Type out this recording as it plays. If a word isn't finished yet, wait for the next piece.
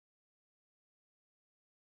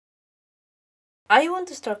I want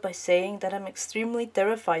to start by saying that I'm extremely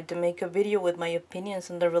terrified to make a video with my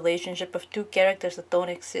opinions on the relationship of two characters that don't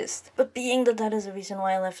exist. But being that that is the reason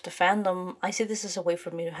why I left the fandom, I see this as a way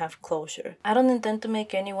for me to have closure. I don't intend to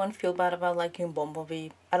make anyone feel bad about liking Bumblebee.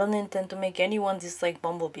 I don't intend to make anyone dislike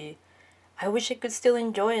Bumblebee. I wish I could still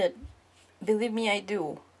enjoy it. Believe me, I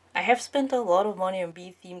do. I have spent a lot of money on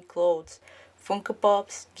bee-themed clothes, Funko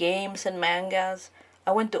Pops, games, and mangas.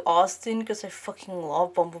 I went to Austin because I fucking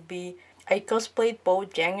love Bumblebee. I cosplayed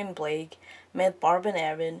both Jang and Blake, met Barb and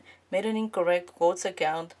Evan, made an incorrect quotes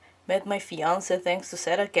account, met my fiance thanks to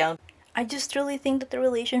said account. I just really think that the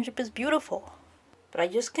relationship is beautiful. But I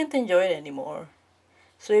just can't enjoy it anymore.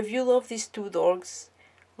 So if you love these two dogs,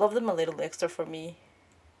 love them a little extra for me.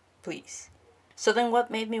 Please. So then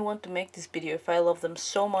what made me want to make this video if I love them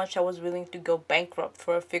so much I was willing to go bankrupt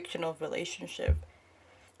for a fictional relationship?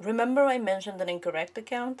 Remember I mentioned an incorrect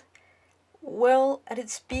account? Well, at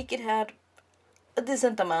its peak it had a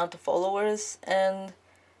decent amount of followers, and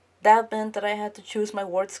that meant that I had to choose my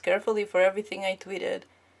words carefully for everything I tweeted.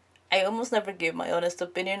 I almost never gave my honest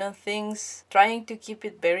opinion on things, trying to keep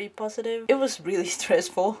it very positive. It was really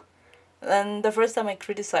stressful. And the first time I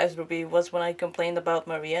criticized RWBY was when I complained about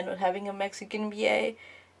Maria not having a Mexican BA,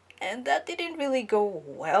 and that didn't really go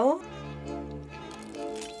well.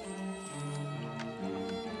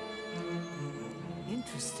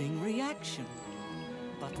 Interesting reaction.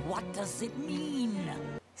 But what does it mean?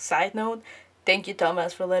 Side note, thank you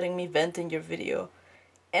Thomas for letting me vent in your video.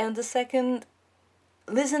 And the second,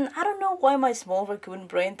 listen, I don't know why my small raccoon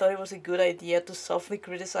brain thought it was a good idea to softly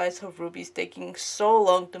criticize how RWBY's taking so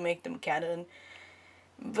long to make them canon.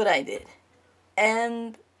 But I did.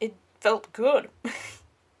 And it felt good.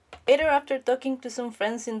 Later, after talking to some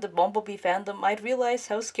friends in the Bumblebee fandom, I realized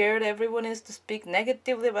how scared everyone is to speak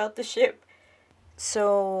negatively about the ship.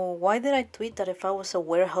 So, why did I tweet that if I was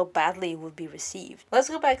aware how badly it would be received? Let's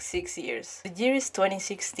go back 6 years. The year is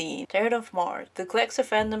 2016, 3rd of March. The Clexa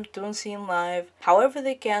fandom tunes in live, however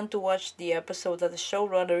they can, to watch the episode that the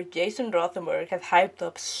showrunner Jason Rothenberg had hyped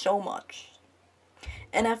up so much.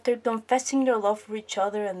 And after confessing their love for each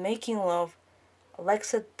other and making love,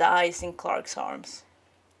 Alexa dies in Clark's arms.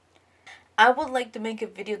 I would like to make a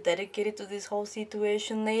video dedicated to this whole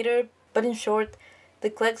situation later, but in short, the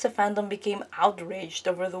Clexa fandom became outraged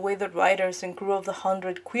over the way the writers and crew of the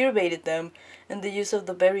 100 queerbaited them and the use of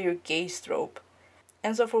the barrier gaze trope.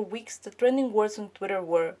 And so for weeks the trending words on Twitter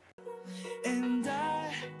were, "And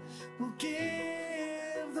I will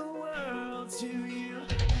give the world to you."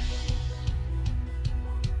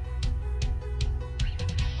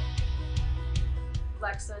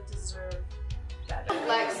 Alexa deserved better.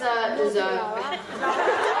 Alexa deserved.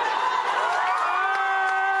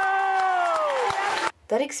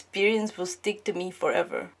 That experience will stick to me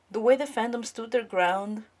forever. The way the fandom stood their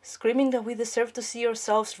ground, screaming that we deserve to see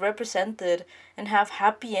ourselves represented and have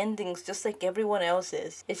happy endings just like everyone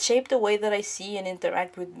else's. It shaped the way that I see and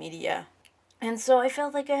interact with media. And so I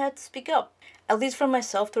felt like I had to speak up. At least for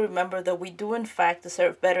myself to remember that we do in fact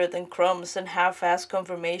deserve better than crumbs and half-assed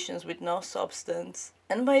confirmations with no substance.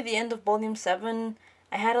 And by the end of Volume 7,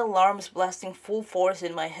 I had alarms blasting full force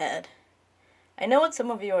in my head. I know what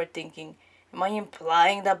some of you are thinking. Am I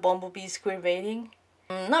implying that Bumblebee is queerbaiting?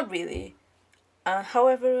 Not really.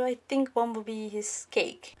 However, I think Bumblebee is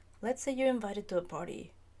cake. Let's say you're invited to a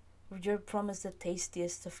party, where you're promised the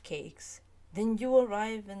tastiest of cakes. Then you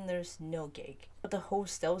arrive and there's no cake. But the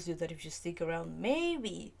host tells you that if you stick around,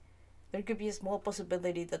 maybe there could be a small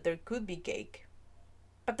possibility that there could be cake.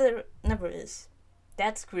 But there never is.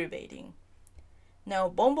 That's queerbaiting. Now,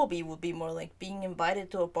 Bumblebee would be more like being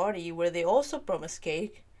invited to a party where they also promise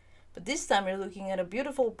cake, but this time you're looking at a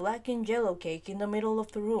beautiful black and yellow cake in the middle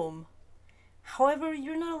of the room. However,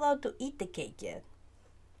 you're not allowed to eat the cake yet.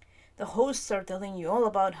 The hosts are telling you all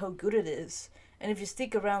about how good it is, and if you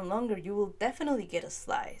stick around longer, you will definitely get a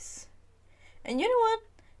slice. And you know what?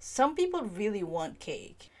 Some people really want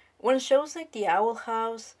cake. When shows like The Owl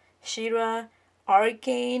House, She-Ra,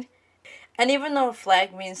 Arcane, and even Our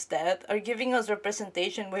Flag Means Death are giving us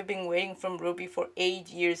representation we've been waiting from RWBY for 8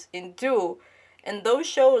 years in 2, and those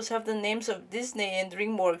shows have the names of Disney and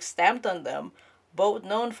DreamWorks stamped on them, both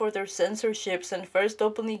known for their censorships and first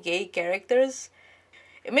openly gay characters.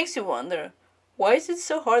 It makes you wonder, why is it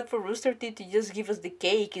so hard for Rooster Teeth to just give us the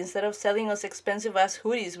cake instead of selling us expensive ass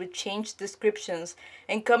hoodies with changed descriptions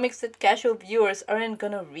and comics that casual viewers aren't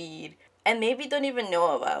gonna read, and maybe don't even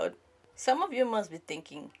know about? Some of you must be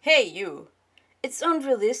thinking, hey you, it's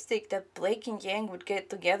unrealistic that Blake and Yang would get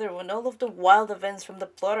together when all of the wild events from the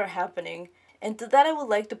plot are happening. And to that I would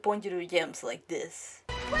like to point you to gems like this.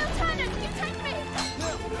 Will Turner, you take me!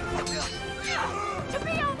 To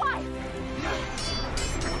be your wife!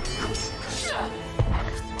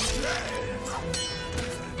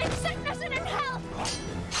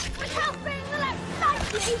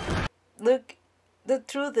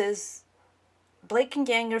 truth is, Blake and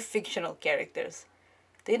Yang are fictional characters.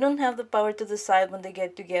 They don't have the power to decide when they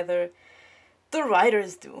get together. The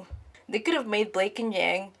writers do. They could have made Blake and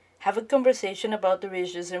Yang have a conversation about their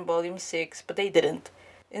issues in Volume 6, but they didn't.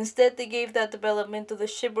 Instead, they gave that development to the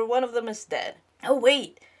ship where one of them is dead. Oh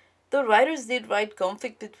wait! The writers did write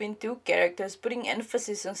conflict between two characters, putting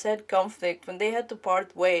emphasis on said conflict when they had to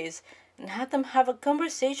part ways, and had them have a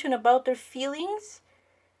conversation about their feelings?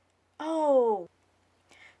 Oh.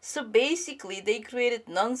 So basically, they created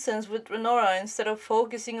nonsense with Renora instead of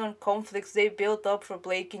focusing on conflicts they built up for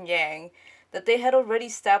Blake and Yang that they had already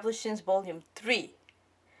established since Volume 3.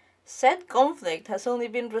 Said conflict has only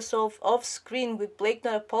been resolved off-screen, with Blake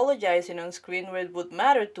not apologizing on screen where it would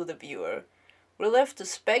matter to the viewer. We're left to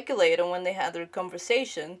speculate on when they had their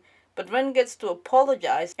conversation, but Ren gets to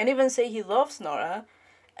apologize and even say he loves Nora.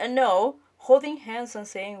 And no, holding hands and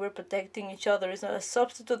saying we're protecting each other is not a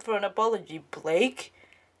substitute for an apology, Blake.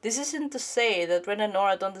 This isn't to say that Ren and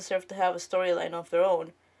Nora don't deserve to have a storyline of their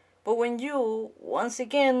own. But when you, once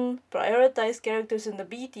again, prioritize characters in the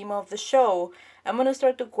B team of the show, I'm gonna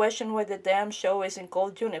start to question why the damn show isn't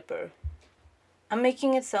called Juniper. I'm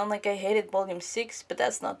making it sound like I hated Volume 6, but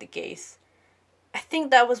that's not the case. I think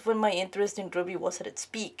that was when my interest in RWBY was at its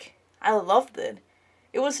peak. I loved it.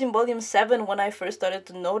 It was in Volume 7 when I first started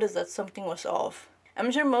to notice that something was off.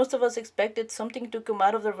 I'm sure most of us expected something to come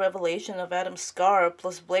out of the revelation of Adam's scar,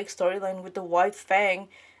 plus Blake's storyline with the White Fang,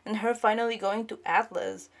 and her finally going to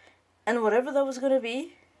Atlas. And whatever that was gonna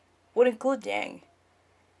be, would include Yang.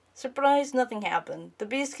 Surprise, nothing happened. The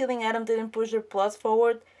Beast killing Adam didn't push their plots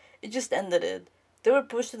forward, it just ended it. They were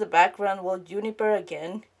pushed to the background while Juniper,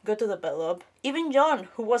 again, got to develop. Even John,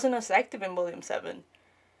 who wasn't as active in Volume 7.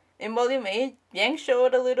 In Volume 8, Yang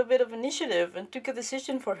showed a little bit of initiative and took a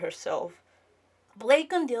decision for herself.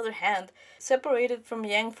 Blake, on the other hand, separated from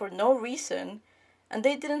Yang for no reason, and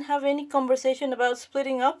they didn't have any conversation about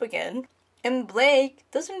splitting up again. And Blake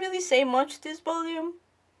doesn't really say much this volume.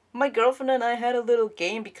 My girlfriend and I had a little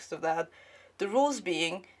game because of that. The rules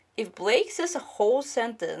being, if Blake says a whole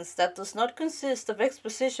sentence that does not consist of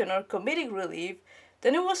exposition or comedic relief,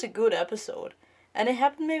 then it was a good episode. And it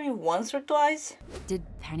happened maybe once or twice. Did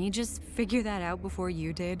Penny just figure that out before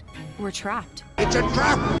you did? We're trapped. It's a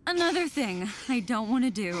trap! Another thing I don't want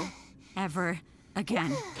to do. Ever.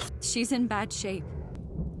 Again. She's in bad shape.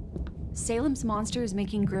 Salem's monster is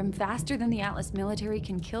making Grimm faster than the Atlas military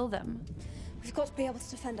can kill them. We've got to be able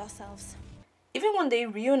to defend ourselves. Even when they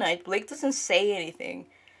reunite, Blake doesn't say anything.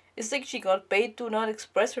 It's like she got paid to not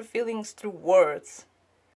express her feelings through words.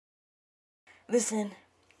 Listen,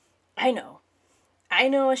 I know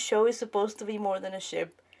a show is supposed to be more than a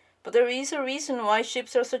ship, but there is a reason why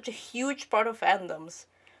ships are such a huge part of fandoms.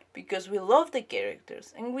 Because we love the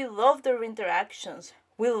characters, and we love their interactions,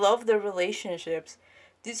 we love their relationships.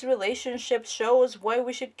 These relationships show us why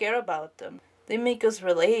we should care about them. They make us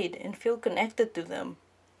relate and feel connected to them.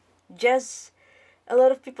 Yes, a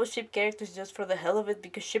lot of people ship characters just for the hell of it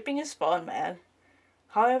because shipping is fun, man.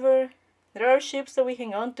 However, there are ships that we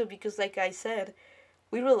hang on to because, like I said,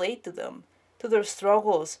 we relate to them, to their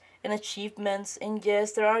struggles and achievements, and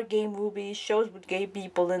yes, there are gay movies, shows with gay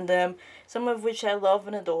people in them, some of which I love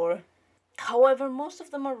and adore. However, most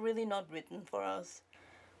of them are really not written for us.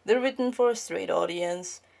 They're written for a straight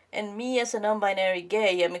audience, and me as a non-binary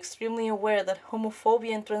gay am extremely aware that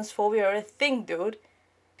homophobia and transphobia are a thing, dude.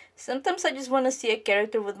 Sometimes I just want to see a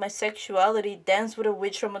character with my sexuality dance with a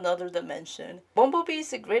witch from another dimension. Bumblebee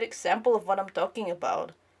is a great example of what I'm talking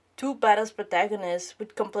about. Two badass protagonists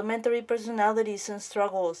with complementary personalities and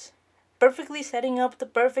struggles, perfectly setting up the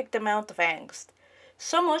perfect amount of angst.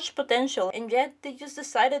 So much potential, and yet they just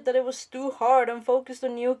decided that it was too hard and focused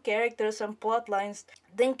on new characters and plot lines,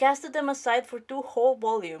 then casted them aside for 2 whole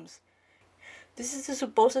volumes. This is the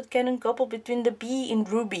supposed canon couple between the Bee and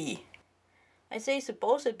RWBY. I say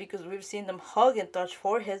supposed because we've seen them hug and touch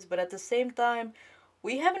foreheads, but at the same time,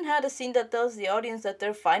 we haven't had a scene that tells the audience that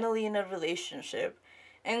they're finally in a relationship.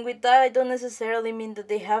 And with that, I don't necessarily mean that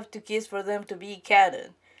they have to kiss for them to be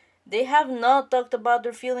canon. They have not talked about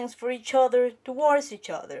their feelings for each other, towards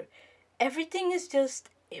each other. Everything is just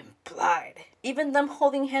implied. Even them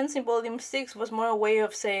holding hands in Volume 6 was more a way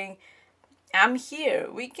of saying, I'm here,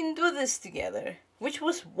 we can do this together. Which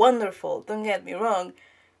was wonderful, don't get me wrong,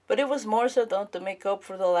 but it was more so done to make up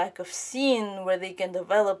for the lack of scene where they can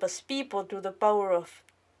develop as people through the power of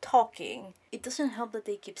talking. It doesn't help that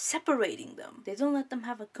they keep separating them. They don't let them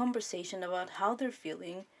have a conversation about how they're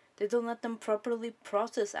feeling. They don't let them properly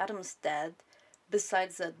process Adam's death,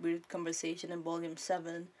 besides that weird conversation in Volume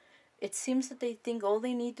 7. It seems that they think all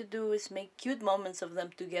they need to do is make cute moments of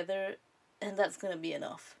them together, and that's gonna be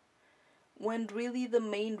enough. when really the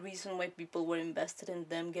main reason why people were invested in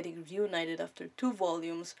them getting reunited after 2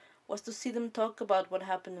 volumes was to see them talk about what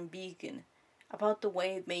happened in Beacon, about the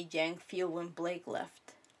way it made Yang feel when Blake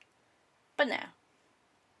left. But nah.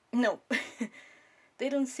 Nope. They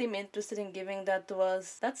don't seem interested in giving that to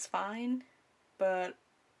us. That's fine, but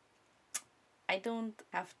I don't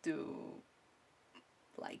have to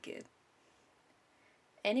like it.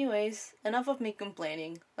 Anyways, enough of me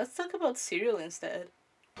complaining. Let's talk about cereal instead.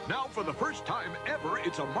 Now, for the first time ever,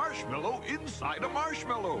 it's a marshmallow inside a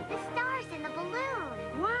marshmallow. The stars in the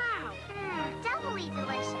balloon. Wow. Doubly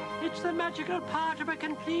delicious. It's the magical part of a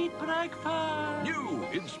complete breakfast. New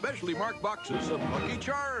in specially marked boxes of Lucky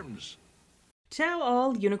Charms. Ciao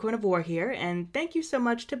all, Unicorn of War here, and thank you so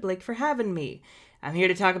much to Blake for having me. I'm here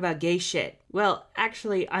to talk about gay shit. Well,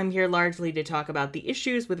 actually, I'm here largely to talk about the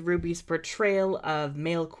issues with RWBY's portrayal of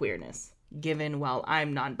male queerness. Given while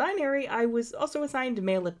I'm non-binary, I was also assigned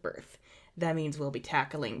male at birth. That means we'll be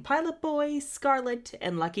tackling Pilot Boy, Scarlet,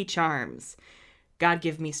 and Lucky Charms. God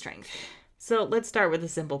give me strength. So let's start with a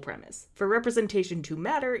simple premise. For representation to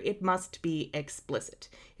matter, it must be explicit.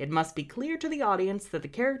 It must be clear to the audience that the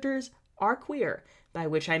characters are queer, by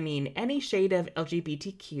which I mean any shade of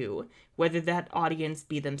LGBTQ, whether that audience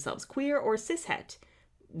be themselves queer or cishet.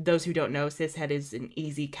 Those who don't know, cishet is an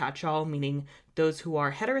easy catch-all, meaning those who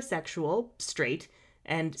are heterosexual, straight,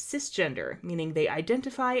 and cisgender, meaning they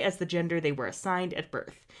identify as the gender they were assigned at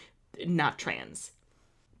birth, not trans.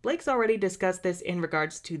 Blake's already discussed this in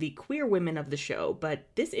regards to the queer women of the show, but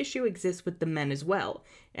this issue exists with the men as well,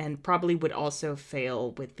 and probably would also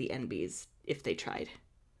fail with the NBs if they tried.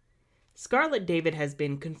 Scarlet David has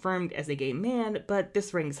been confirmed as a gay man, but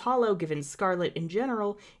this rings hollow given Scarlet in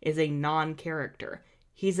general is a non-character.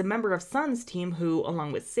 He's a member of Sun's team who,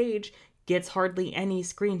 along with Sage, gets hardly any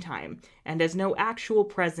screen time, and has no actual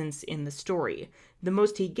presence in the story. The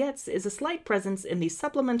most he gets is a slight presence in the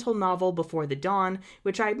supplemental novel Before the Dawn,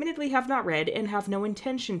 which I admittedly have not read and have no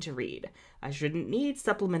intention to read. I shouldn't need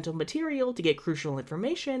supplemental material to get crucial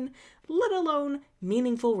information, let alone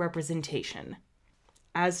meaningful representation.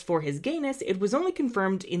 As for his gayness, it was only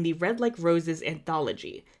confirmed in the Red Like Roses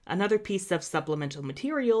anthology, another piece of supplemental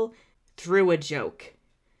material, through a joke.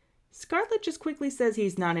 Scarlet just quickly says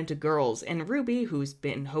he's not into girls, and RWBY, who's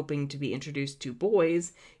been hoping to be introduced to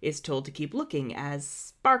boys, is told to keep looking as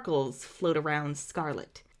sparkles float around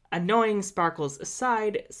Scarlet. Annoying sparkles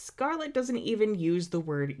aside, Scarlet doesn't even use the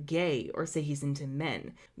word gay or say he's into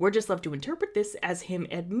men. We're just left to interpret this as him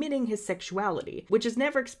admitting his sexuality, which is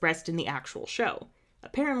never expressed in the actual show.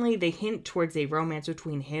 Apparently, they hint towards a romance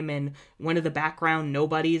between him and one of the background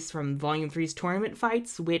nobodies from Volume 3's tournament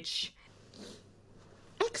fights, which...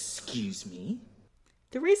 Excuse me?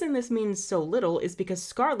 The reason this means so little is because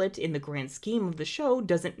Scarlet, in the grand scheme of the show,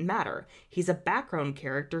 doesn't matter. He's a background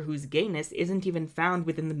character whose gayness isn't even found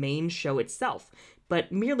within the main show itself,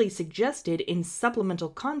 but merely suggested in supplemental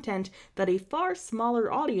content that a far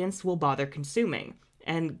smaller audience will bother consuming.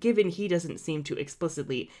 And given he doesn't seem to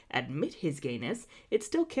explicitly admit his gayness, it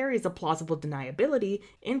still carries a plausible deniability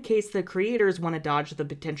in case the creators want to dodge the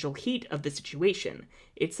potential heat of the situation.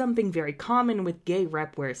 It's something very common with gay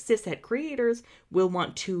rep where cishet creators will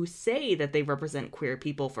want to say that they represent queer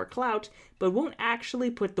people for clout, but won't actually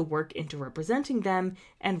put the work into representing them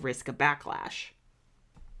and risk a backlash.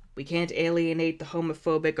 We can't alienate the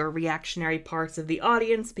homophobic or reactionary parts of the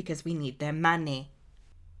audience because we need their money.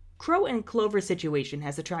 Crow and Clover's situation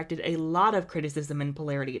has attracted a lot of criticism and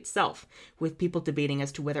polarity itself, with people debating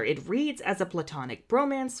as to whether it reads as a platonic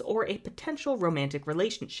bromance or a potential romantic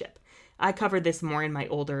relationship. I covered this more in my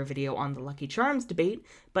older video on the Lucky Charms debate,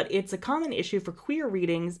 but it's a common issue for queer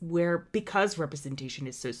readings where, because representation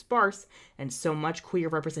is so sparse, and so much queer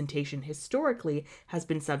representation historically has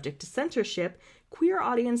been subject to censorship, queer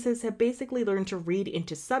audiences have basically learned to read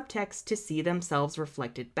into subtext to see themselves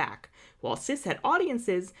reflected back, while cishet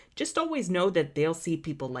audiences just always know that they'll see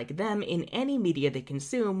people like them in any media they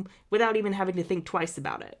consume without even having to think twice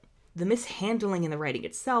about it. The mishandling in the writing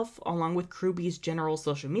itself, along with RWBY's general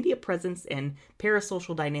social media presence and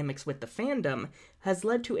parasocial dynamics with the fandom, has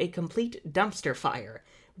led to a complete dumpster fire,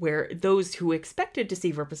 where those who expected to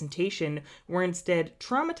see representation were instead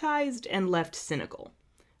traumatized and left cynical.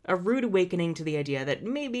 A rude awakening to the idea that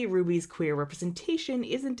maybe RWBY's queer representation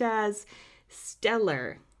isn't as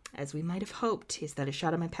stellar as we might have hoped. Is that a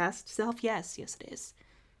shot at my past self? Yes, it is.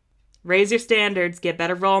 Raise your standards, get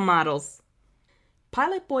better role models.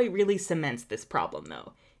 Pilot Boy really cements this problem,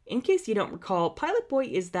 though. In case you don't recall, Pilot Boy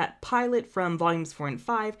is that pilot from Volumes 4 and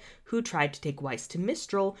 5 who tried to take Weiss to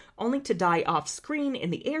Mistral, only to die off-screen in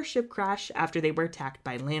the airship crash after they were attacked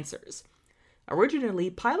by Lancers. Originally,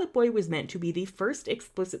 Pilot Boy was meant to be the first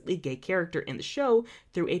explicitly gay character in the show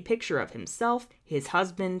through a picture of himself, his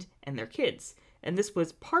husband, and their kids, and this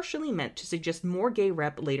was partially meant to suggest more gay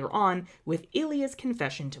rep later on with Ilya's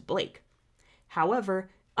confession to Blake. However,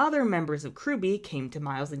 other members of RWBY came to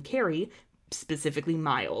Miles and Carrie, specifically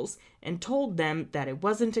Miles, and told them that it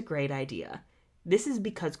wasn't a great idea. This is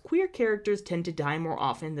because queer characters tend to die more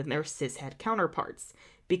often than their cishet counterparts.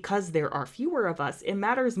 Because there are fewer of us, it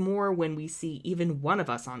matters more when we see even one of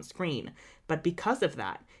us on screen. But because of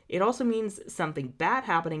that, it also means something bad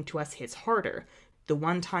happening to us hits harder. The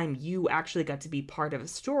one time you actually got to be part of a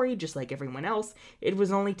story, just like everyone else, it was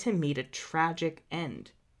only to meet a tragic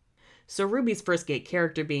end. So RWBY's first gay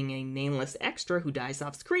character being a nameless extra who dies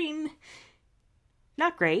off screen,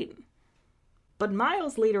 not great. But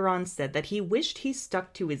Miles later on said that he wished he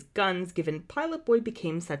stuck to his guns given Pilot Boy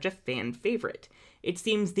became such a fan favorite. It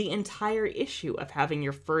seems the entire issue of having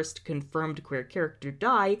your first confirmed queer character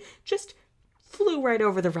die just flew right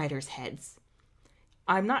over the writers' heads.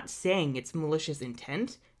 I'm not saying it's malicious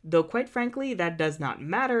intent, though quite frankly that does not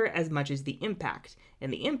matter as much as the impact,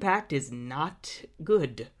 and the impact is not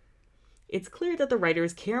good. It's clear that the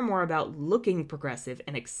writers care more about looking progressive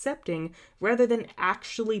and accepting rather than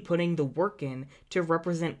actually putting the work in to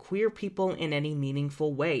represent queer people in any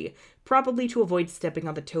meaningful way, probably to avoid stepping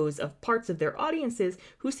on the toes of parts of their audiences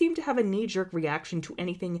who seem to have a knee-jerk reaction to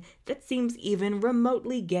anything that seems even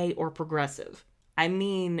remotely gay or progressive. I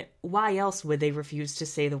mean, why else would they refuse to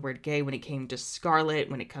say the word gay when it came to Scarlet,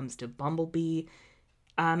 when it comes to Bumblebee?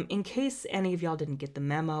 In case any of y'all didn't get the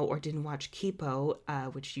memo or didn't watch Kipo,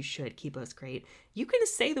 which you should, Kipo's great, you can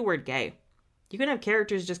say the word gay. You can have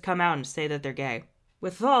characters just come out and say that they're gay.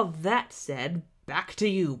 With all that said, back to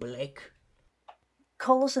you, Blake.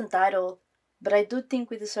 Call us entitled, but I do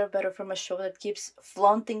think we deserve better from a show that keeps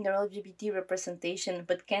flaunting their LGBT representation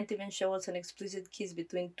but can't even show us an explicit kiss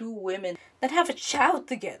between two women that have a child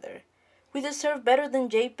together. We deserve better than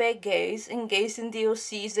JPEG gays and gays in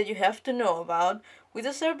DOCs that you have to know about. We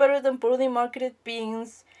deserve better than poorly marketed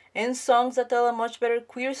beans and songs that tell a much better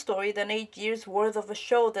queer story than 8 years worth of a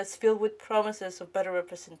show that's filled with promises of better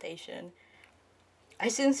representation. I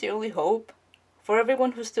sincerely hope, for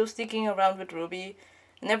everyone who's still sticking around with RWBY,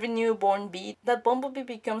 and every newborn beat, that Bumblebee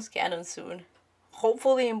becomes canon soon.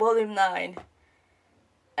 Hopefully in Volume 9.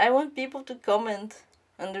 I want people to comment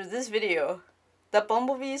under this video that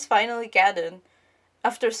Bumblebee is finally canon,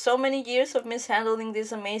 after so many years of mishandling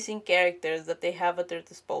these amazing characters that they have at their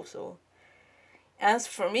disposal. As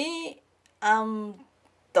for me, I'm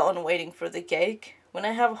done waiting for the cake when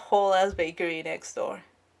I have a whole ass bakery next door.